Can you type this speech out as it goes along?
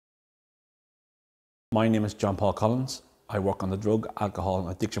My name is John Paul Collins. I work on the Drug, Alcohol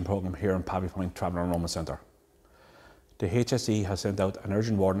and Addiction Programme here in Pavey Point Travel and Enrolment Centre. The HSE has sent out an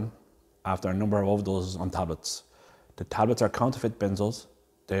urgent warning after a number of overdoses on tablets. The tablets are counterfeit benzos.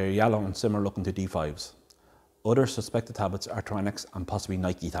 They are yellow and similar looking to D5s. Other suspected tablets are TRANAX and possibly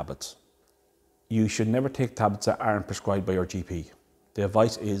Nike tablets. You should never take tablets that aren't prescribed by your GP. The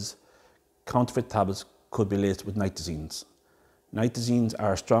advice is counterfeit tablets could be laced with nitazenes. Nitazenes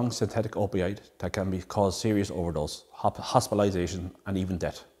are a strong synthetic opioid that can cause serious overdose, hospitalisation and even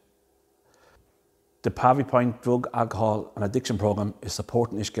death. The Pavey Point Drug, Alcohol and Addiction Programme is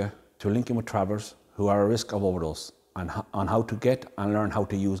supporting UISCE to link in with travellers who are at risk of overdose and on how to get and learn how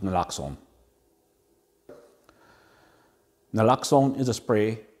to use Naloxone. Naloxone is a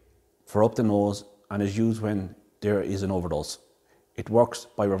spray for up the nose and is used when there is an overdose. It works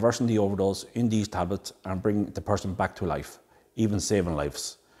by reversing the overdose in these tablets and bringing the person back to life, even saving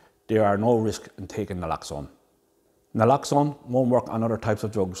lives. There are no risk in taking Naloxone. Naloxone won't work on other types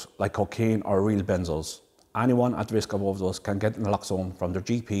of drugs like cocaine or real benzos. Anyone at risk of overdose can get Naloxone from their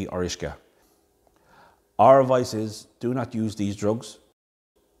GP or UISCE. Our advice is do not use these drugs,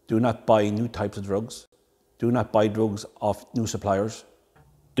 do not buy new types of drugs, do not buy drugs off new suppliers,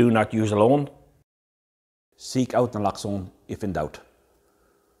 do not use alone, seek out Naloxone if in doubt.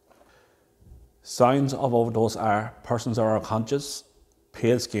 Signs of overdose are persons are unconscious,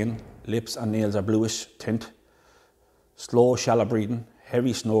 pale skin, lips and nails are bluish tint, slow shallow breathing,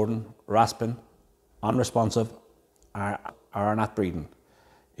 heavy snoring, rasping, unresponsive, are not breathing.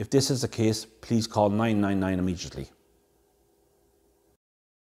 If this is the case, please call 999 immediately.